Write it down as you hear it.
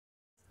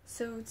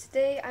So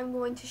today I'm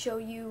going to show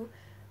you,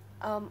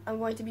 I'm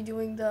going to be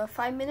doing the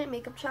 5-minute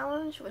makeup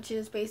challenge, which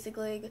is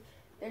basically,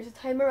 there's a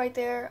timer right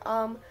there.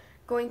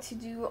 Going to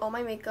do all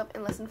my makeup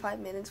in less than 5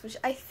 minutes, which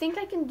I think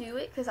I can do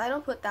it because I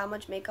don't put that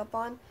much makeup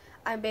on.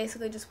 I'm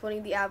basically just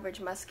putting the average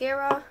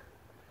mascara,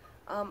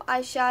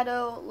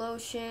 eyeshadow,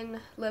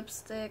 lotion,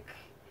 lipstick,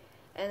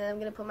 and then I'm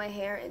going to put my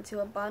hair into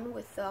a bun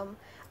with,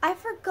 I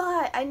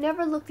forgot, I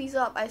never looked these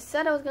up. I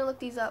said I was going to look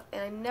these up,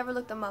 and I never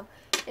looked them up.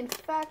 In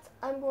fact,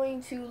 I'm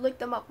going to look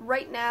them up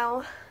right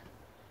now.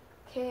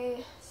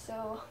 Okay,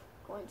 so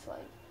I'm going to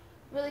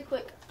really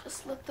quick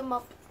just look them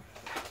up.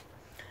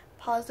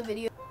 Pause the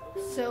video.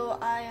 So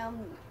I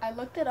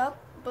looked it up,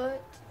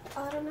 but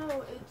I don't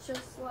know, it's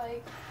just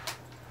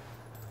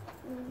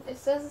it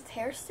says it's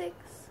hair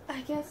sticks.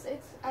 I guess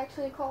it's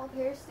actually called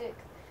hair stick.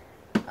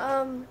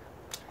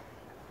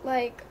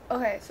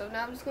 Okay, so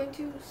now I'm just going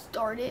to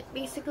start it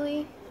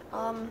basically.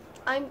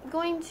 I'm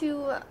going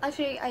to,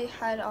 actually I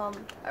had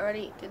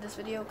already did this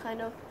video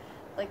kind of,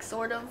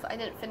 sort of. I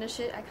didn't finish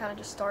it, I kind of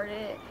just started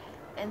it,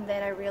 and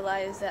then I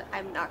realized that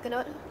I'm not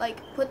gonna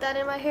put that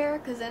in my hair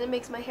because then it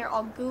makes my hair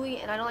all gooey,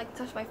 and I don't like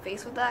to touch my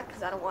face with that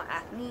because I don't want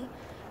acne.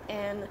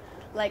 And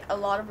a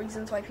lot of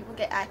reasons why people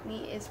get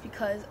acne is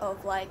because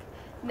of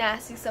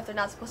nasty stuff they're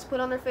not supposed to put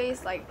on their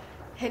face,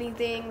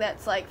 anything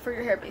that's for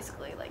your hair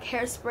basically,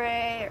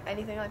 hairspray or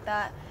anything like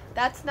that.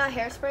 That's not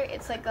hairspray,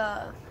 it's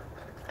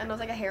I know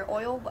it's a hair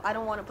oil, but I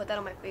don't want to put that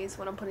on my face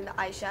when I'm putting the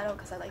eyeshadow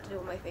because I like to do it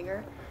with my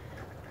finger.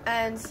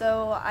 And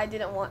so I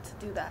didn't want to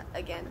do that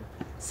again.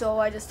 So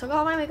I just took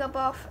all my makeup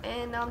off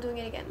and now I'm doing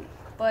it again.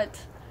 But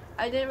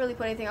I didn't really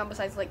put anything on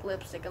besides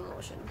lipstick and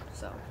lotion.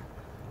 So,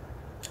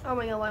 oh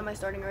my god, why am I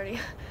starting already?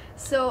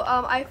 So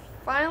I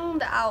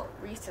found out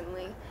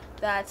recently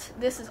that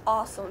this is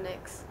also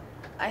NYX.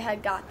 I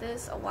had got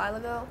this a while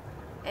ago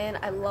and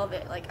I love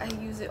it. I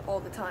use it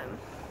all the time.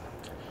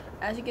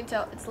 As you can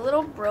tell, it's a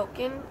little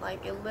broken,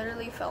 it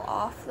literally fell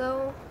off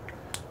though.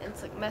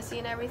 It's messy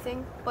and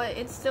everything, but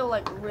it's still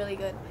really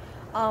good.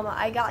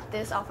 I got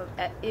this off of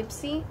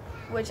Ipsy,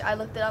 which I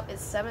looked it up,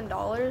 it's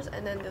 $7,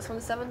 and then this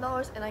one's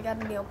 $7, and I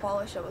got a nail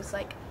polish that was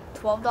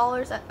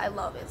 $12. I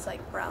love it. It's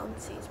brown,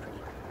 see, it's pretty.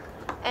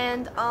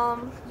 And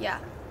yeah,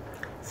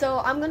 so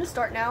I'm gonna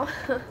start now.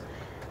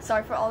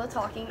 Sorry for all the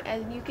talking,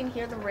 and you can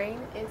hear the rain.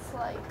 It's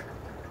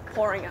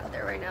pouring out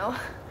there right now.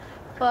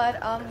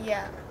 But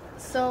yeah.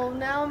 So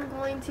now I'm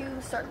going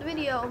to start the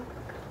video.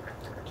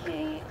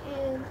 Okay,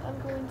 and I'm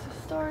going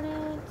to start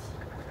it.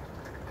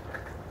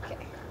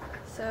 Okay,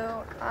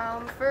 so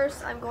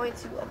first I'm going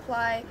to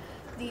apply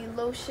the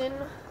lotion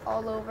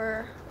all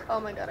over.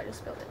 Oh my god, I just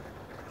spilled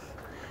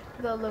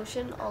it. The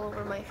lotion all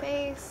over my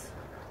face.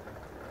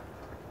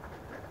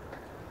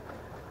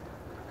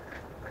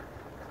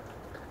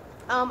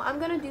 I'm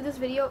gonna do this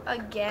video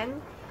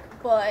again,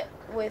 but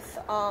with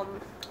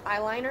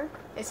eyeliner.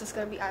 It's just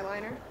gonna be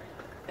eyeliner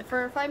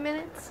for 5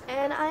 minutes,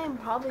 and I am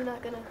probably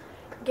not gonna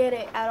get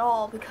it at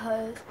all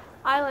because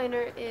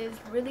eyeliner is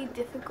really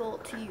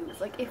difficult to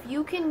use. If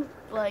you can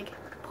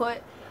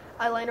put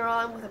eyeliner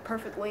on with a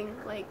perfect wing,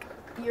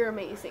 you're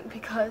amazing,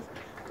 because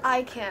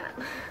I can't.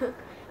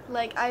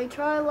 I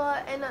try a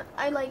lot, and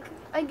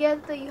I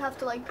get that you have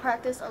to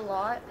practice a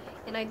lot,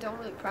 and I don't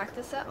really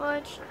practice that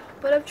much,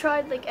 but I've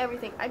tried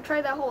everything. I've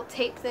tried that whole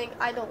tape thing.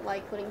 I don't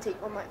like putting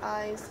tape on my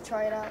eyes to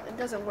try it out. It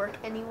doesn't work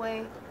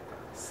anyway.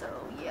 So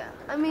yeah,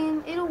 I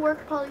mean, it'll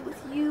work probably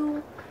with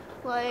you.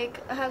 I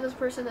have this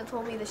person that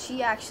told me that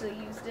she actually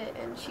used it,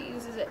 and she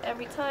uses it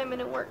every time,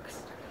 and it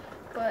works.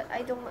 But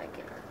I don't like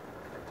it.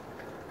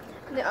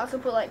 And they also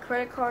put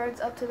credit cards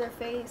up to their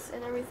face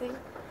and everything.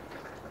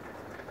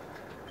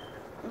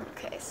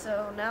 Okay,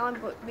 so now I'm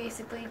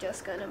basically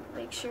just gonna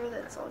make sure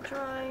that it's all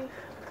dry.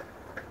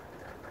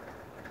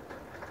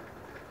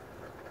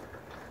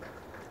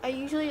 I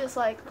usually just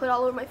put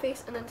all over my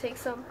face and then take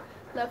some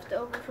left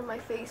over from my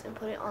face and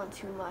put it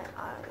onto my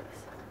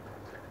eyes.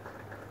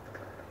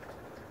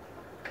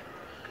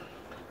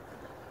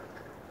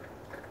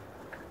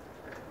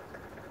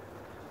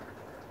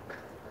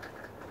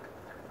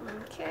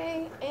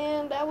 Okay,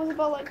 and that was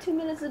about 2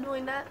 minutes of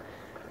doing that.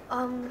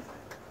 Let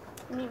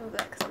me move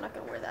that because I'm not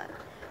gonna wear that.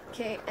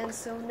 Okay, and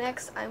so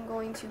next I'm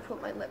going to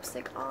put my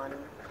lipstick on.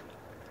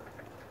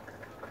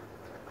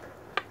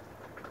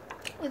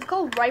 It's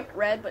called Ripe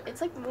Red, but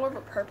it's more of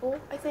a purple,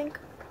 I think.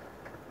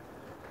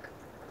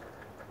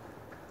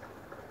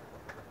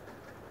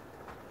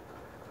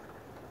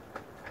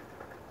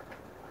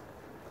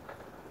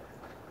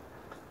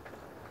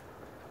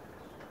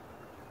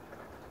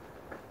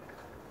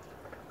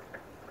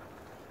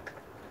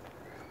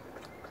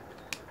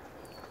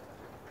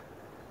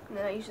 And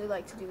then I usually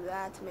like to do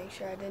that to make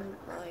sure I didn't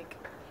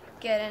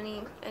get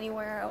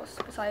anywhere else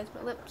besides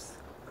my lips.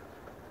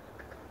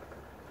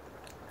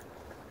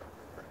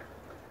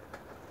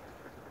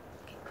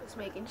 Okay, just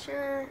making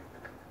sure.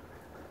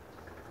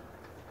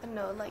 I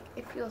know,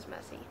 it feels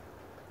messy.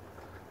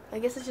 I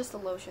guess it's just the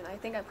lotion. I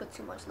think I put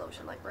too much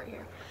lotion right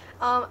here.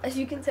 As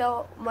you can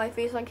tell, my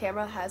face on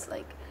camera has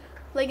like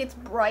it's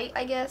bright,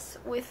 I guess,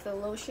 with the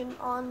lotion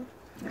on,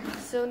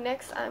 So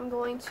next I'm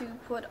going to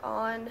put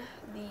on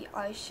the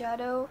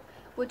eyeshadow,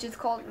 which is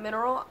called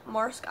Mineral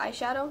Mask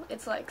eyeshadow.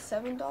 It's like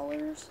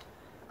 $7.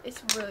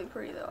 It's really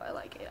pretty though. I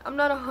like it. I'm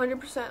not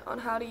 100% on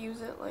how to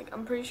use it. Like,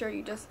 I'm pretty sure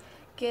you just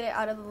get it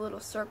out of the little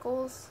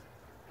circles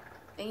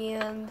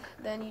and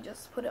then you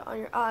just put it on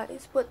your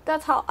eyes. But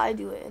that's how I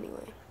do it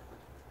anyway.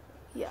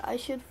 Yeah, I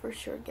should for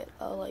sure get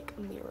a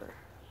mirror.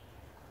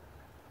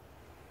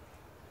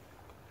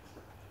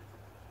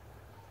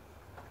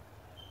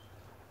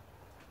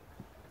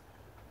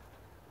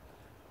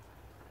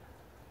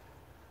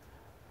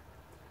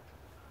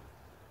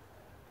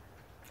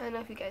 I don't know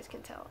if you guys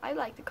can tell. I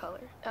like the color.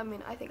 I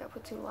mean, I think I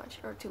put too much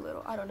or too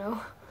little. I don't know.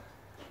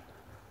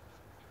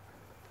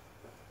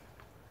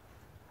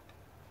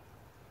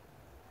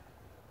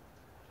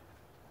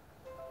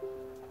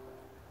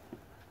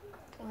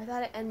 Oh, I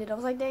thought it ended. I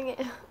was like, dang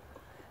it.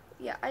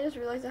 Yeah, I just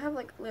realized I have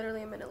like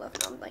literally a minute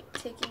left and I'm like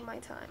taking my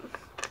time.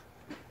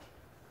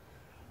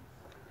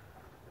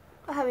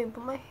 I haven't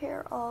put my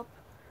hair up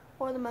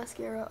or the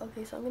mascara.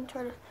 Okay, so I'm gonna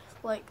try to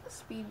like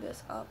speed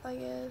this up, I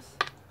guess.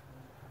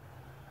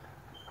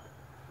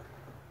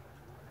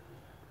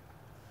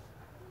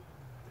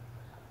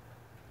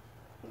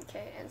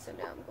 Okay, and so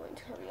now I'm going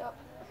to hurry up,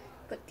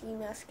 put the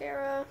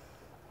mascara.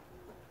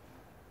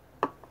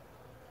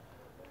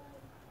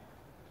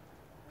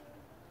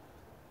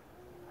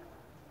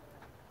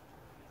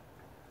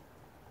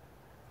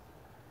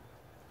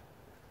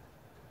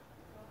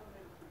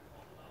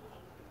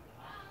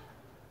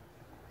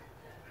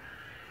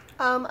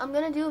 I'm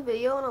gonna do a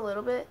video in a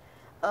little bit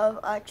of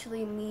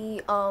actually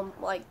me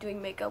like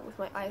doing makeup with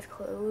my eyes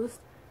closed.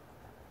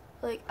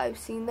 Like, I've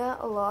seen that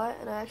a lot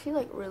and I actually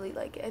like really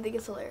like it. I think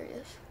it's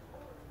hilarious.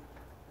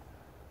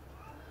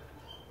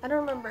 I don't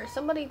remember,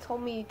 somebody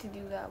told me to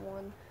do that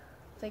one.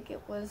 I think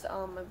it was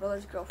my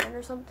brother's girlfriend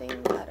or something. I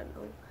don't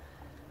know.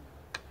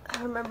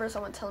 I remember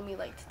someone telling me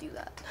like to do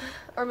that.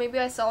 Or maybe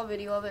I saw a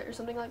video of it or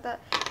something like that.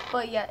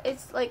 But yeah,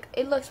 it's like,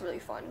 it looks really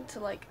fun to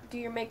like do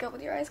your makeup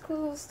with your eyes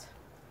closed.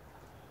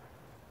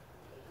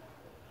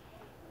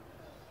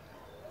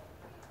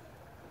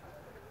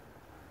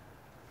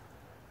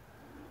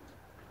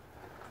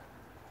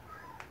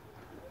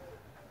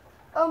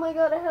 Oh my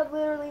god, I have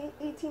literally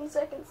 18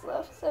 seconds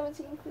left.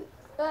 17.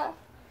 Ah,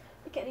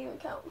 I can't even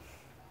count.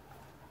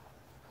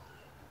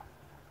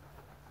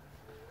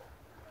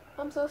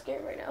 I'm so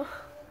scared right now.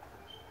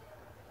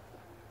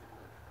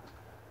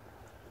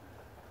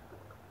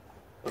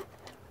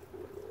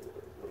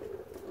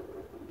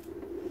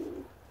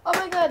 Oh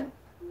my god.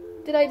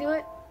 Did I do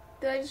it?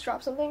 Did I just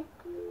drop something?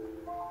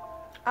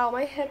 Ow,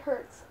 my head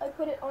hurts. I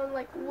put it on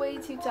like way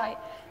too tight.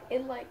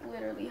 It like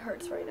literally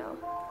hurts right now.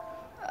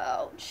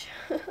 Ouch.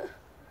 God,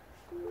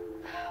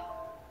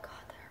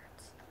 that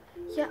hurts.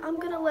 Yeah, I'm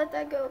gonna let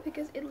that go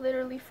because it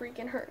literally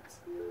freaking hurts.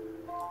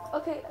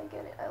 Okay, I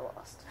get it. I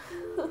lost.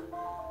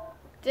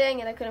 Dang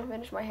it, I couldn't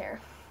finish my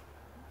hair.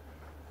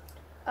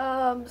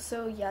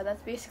 So yeah,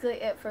 that's basically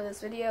it for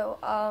this video.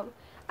 I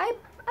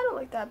don't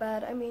like that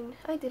bad. I mean,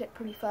 I did it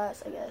pretty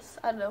fast, I guess.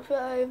 I don't know,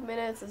 5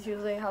 minutes is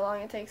usually how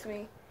long it takes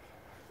me.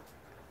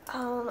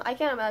 I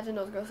can't imagine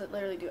those girls that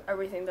literally do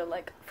everything. They're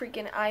like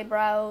freaking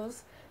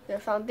eyebrows, their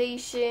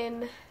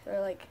foundation, their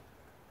like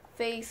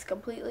face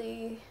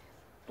completely,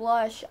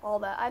 blush, all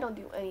that. I don't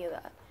do any of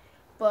that.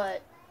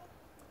 But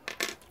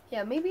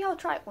yeah, maybe I'll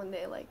try it one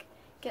day, like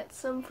get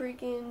some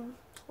freaking,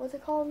 what's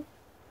it called?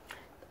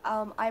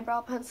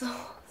 Eyebrow pencils.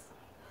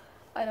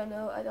 I don't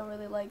know. I don't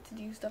really like to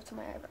do stuff to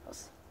my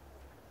eyebrows.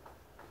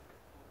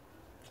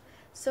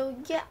 So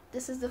yeah,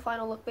 this is the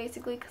final look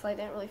basically because I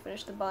didn't really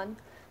finish the bun.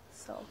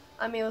 So,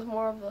 I mean, it was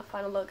more of the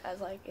final look as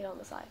like it on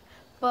the side.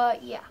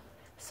 But yeah,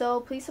 so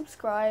please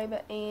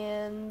subscribe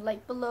and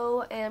like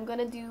below, and I'm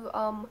gonna do,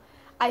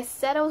 I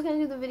said I was gonna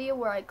do the video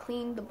where I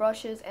clean the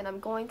brushes, and I'm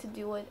going to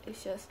do it.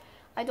 It's just,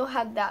 I don't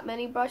have that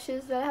many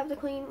brushes that I have to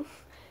clean,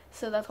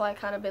 so that's why I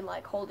kind of been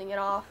like holding it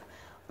off,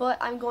 but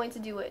I'm going to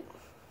do it.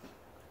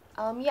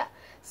 Yeah,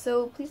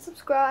 so please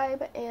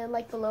subscribe and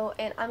like below,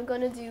 and I'm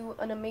gonna do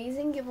an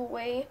amazing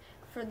giveaway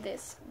for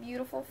this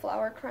beautiful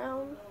flower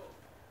crown.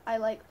 I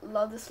like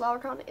love this flower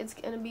crown. It's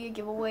gonna be a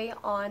giveaway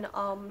on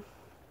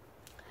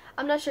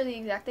I'm not sure the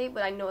exact date,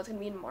 but I know it's gonna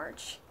be in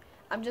March.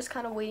 I'm just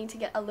kind of waiting to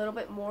get a little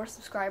bit more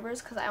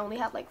subscribers because I only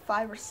have like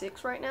 5 or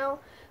 6 right now.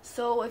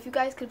 So if you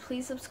guys could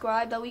please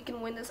subscribe, that we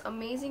can win this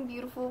amazing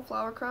beautiful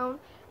flower crown.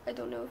 I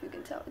don't know if you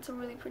can tell, it's a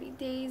really pretty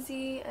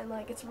daisy and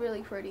like it's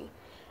really pretty.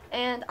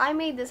 And I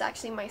made this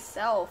actually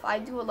myself. I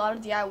do a lot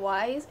of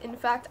DIYs. In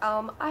fact,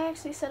 I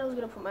actually said I was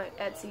gonna put my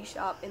Etsy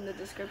shop in the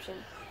description,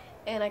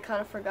 and I kind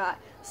of forgot.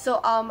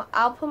 So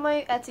I'll put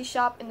my Etsy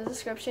shop in the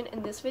description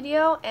in this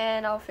video,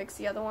 and I'll fix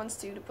the other ones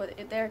too to put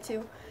it there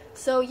too.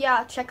 So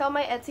yeah, check out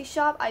my Etsy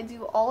shop. I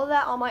do all of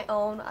that on my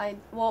own.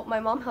 Well,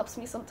 my mom helps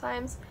me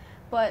sometimes,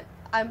 but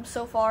I'm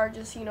so far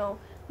just, you know,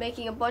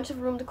 making a bunch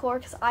of room decor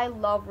because I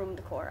love room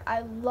decor.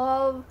 I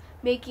love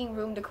making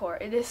room decor.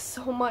 It is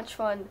so much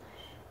fun.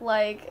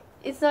 Like,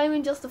 it's not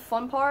even just the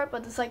fun part,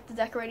 but it's like the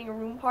decorating a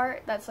room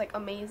part that's like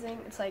amazing.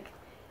 It's like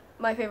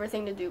my favorite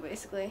thing to do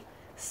basically.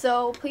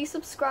 So please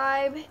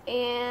subscribe,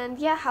 and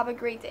yeah, have a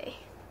great day.